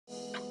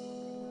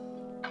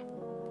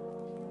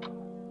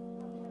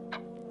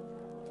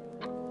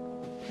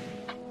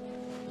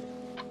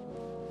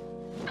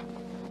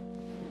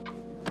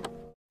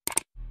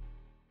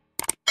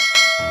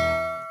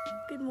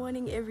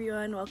morning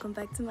everyone, welcome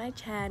back to my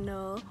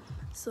channel.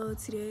 So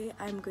today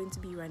I'm going to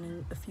be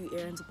running a few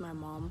errands with my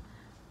mom.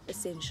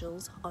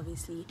 Essentials,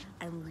 obviously.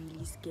 I'm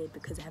really scared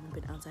because I haven't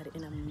been outside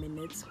in a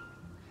minute.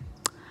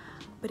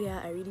 But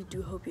yeah, I really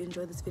do hope you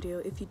enjoy this video.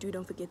 If you do,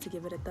 don't forget to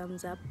give it a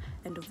thumbs up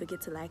and don't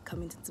forget to like,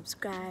 comment and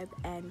subscribe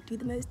and do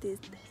the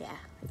mostest. Yeah,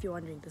 if you're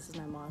wondering, this is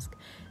my mask,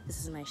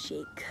 this is my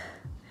shake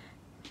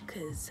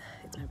because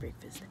it's my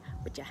breakfast.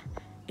 But yeah,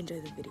 enjoy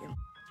the video.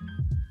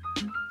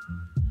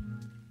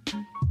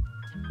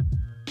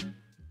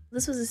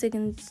 This was the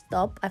second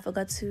stop. I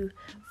forgot to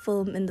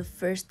film in the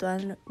first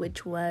one,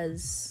 which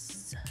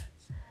was,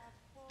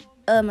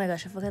 oh my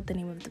gosh, I forgot the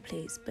name of the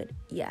place. But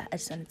yeah, I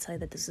just wanted to tell you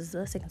that this is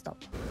the second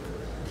stop.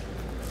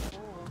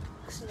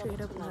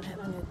 Straight up not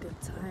having a good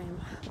time.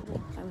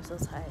 I'm so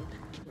tired.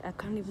 I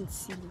can't even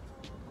see.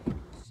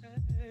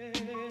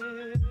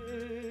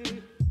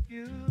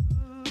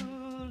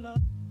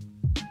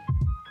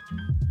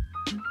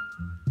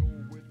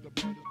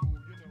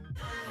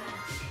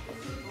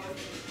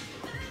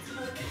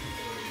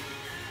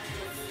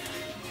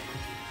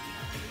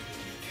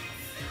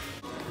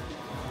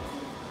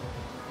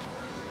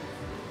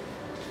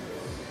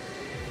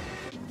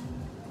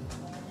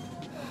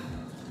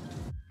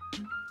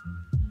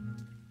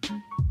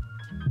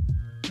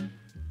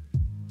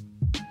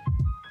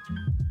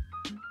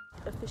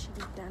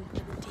 Officially done for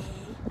the day.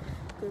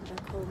 Going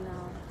back home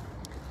now.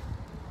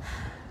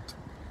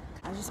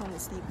 I just want to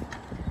sleep.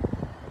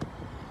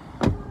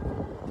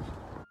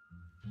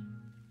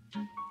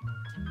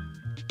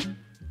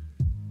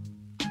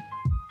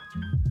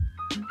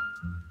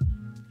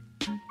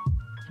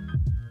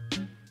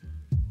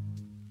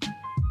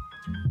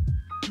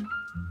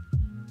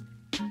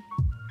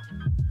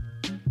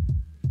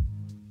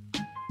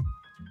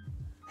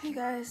 Hey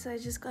guys, I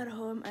just got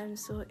home. I'm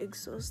so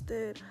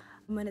exhausted.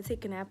 I'm gonna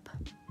take a nap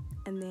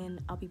and then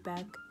I'll be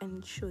back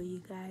and show you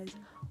guys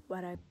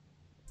what I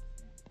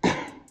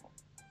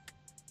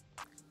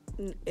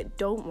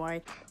don't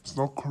worry, it's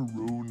not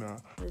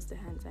corona. where's the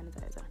hand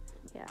sanitizer?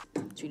 Yeah,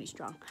 it's really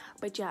strong.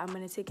 But yeah, I'm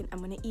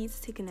gonna eat,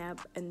 take a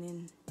nap, and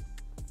then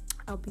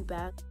I'll be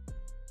back.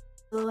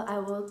 So I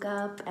woke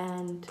up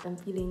and I'm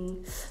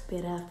feeling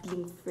better,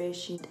 feeling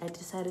fresh. I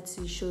decided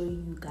to show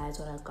you guys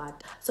what I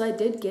got. So I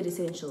did get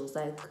essentials,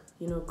 like,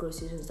 you know,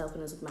 groceries and stuff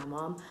when I was with my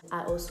mom.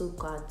 I also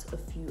got a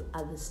few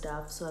other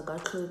stuff. So I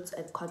got clothes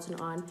at Cotton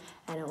On,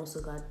 and I also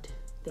got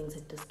things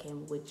at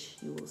Discount, which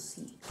you will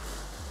see.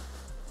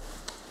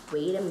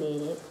 Wait a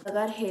minute. I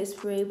got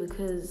hairspray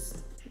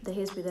because the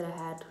hairspray that I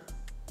had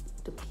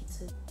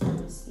depleted. Let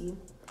me see.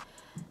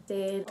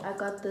 Then I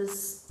got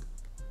this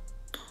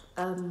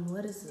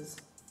what is this?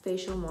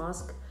 Facial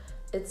mask.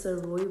 It's a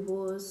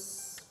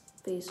Rooibos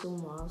facial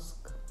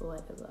mask or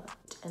whatever,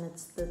 and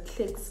it's the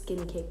Click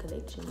skincare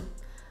collection.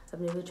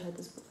 I've never tried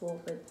this before,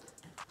 but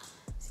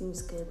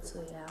seems good,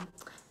 so yeah.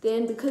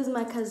 Then because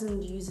my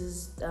cousin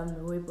uses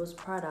Rooibos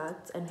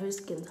products and her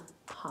skin's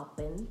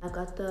popping, I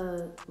got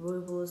the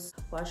Rooibos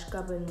wash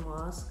scrub and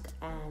mask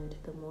and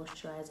the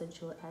moisturizer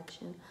chill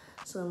action.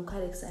 So I'm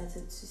quite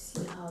excited to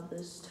see how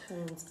this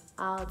turns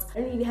out.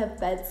 I don't really have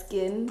bad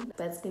skin.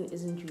 Bad skin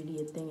isn't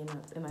really a thing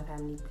in my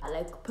family. I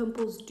like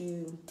pimples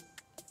do.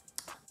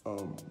 I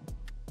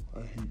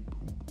hate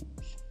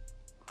pimples.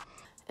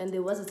 And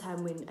there was a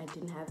time when I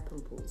didn't have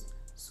pimples,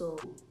 so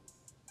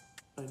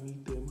I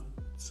need them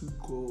to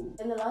go.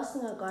 And the last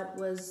thing I got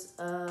was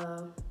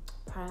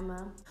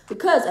primer.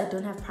 Because I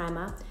don't have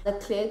primer, the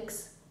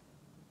Clicks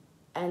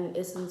and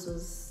Essence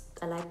was,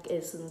 I like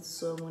Essence,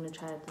 so I'm gonna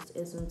try this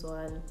Essence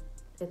one.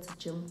 It's a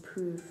gym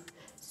proof,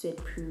 sweat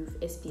proof,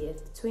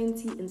 SPF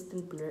 20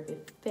 instant blur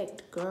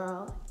effect,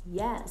 girl.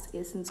 Yes,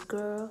 Essence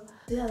girl.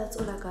 Yeah, that's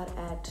all I got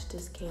at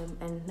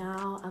Discount, and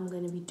now I'm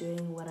gonna be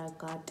doing what I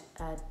got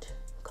at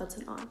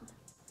Cotton On.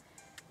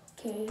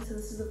 Okay, so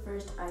this is the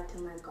first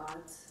item I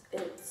got.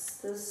 It's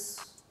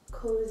this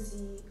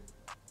cozy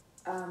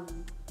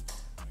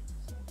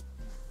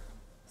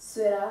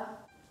sweater.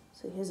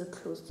 So here's a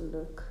closer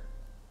look.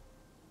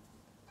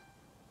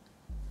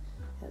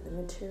 Yeah, the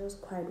material's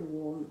quite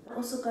warm. I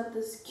also got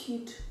this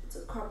cute, it's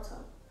a crop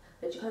top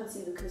that you can't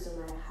see because of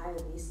my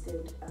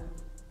high-waisted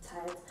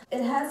tights.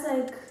 It has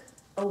like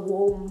a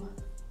warm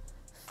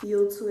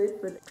feel to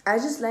it, but I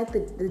just like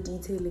the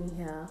detailing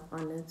here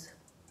on it.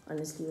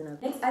 Honestly,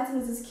 next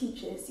item is this cute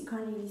chest. You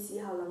can't really see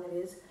how long it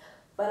is,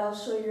 but I'll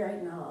show you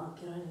right now. I'll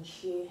get on and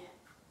share.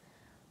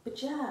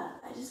 But yeah,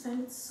 I just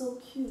find it so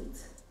cute.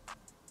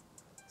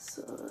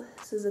 So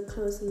this is a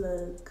close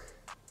look.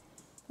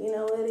 You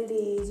know what it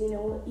is. You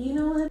know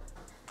what?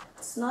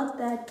 It's not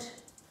that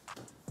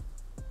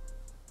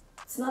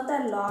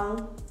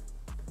long.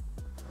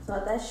 It's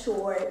not that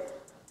short.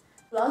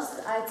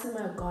 Last item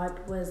I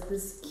got was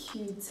this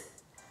cute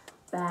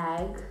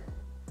bag.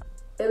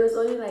 It was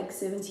only like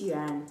 70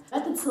 rand.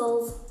 At the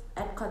tills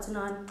at Cotton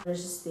On, I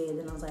was just there,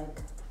 then I was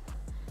like,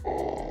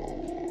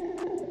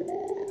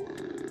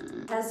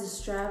 it has a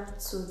strap,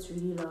 so it's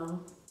really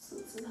long. So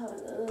this is how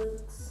it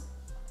looks.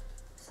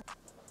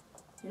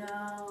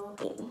 Now,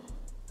 yeah,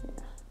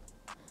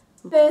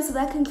 I'm Okay, so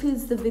that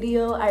concludes the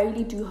video. I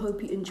really do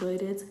hope you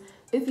enjoyed it.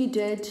 If you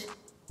did,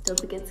 don't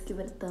forget to give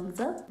it a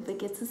thumbs up. Don't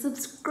forget to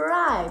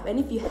subscribe. And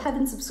if you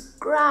haven't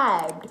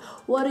subscribed,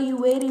 what are you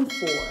waiting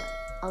for?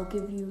 I'll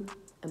give you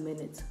a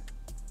minute,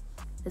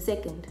 a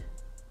second.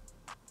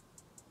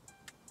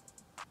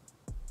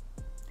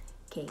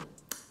 Okay,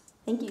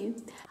 thank you.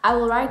 I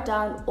will write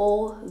down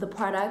all the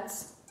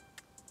products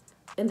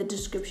in the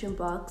description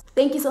box.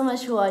 Thank you so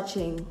much for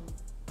watching.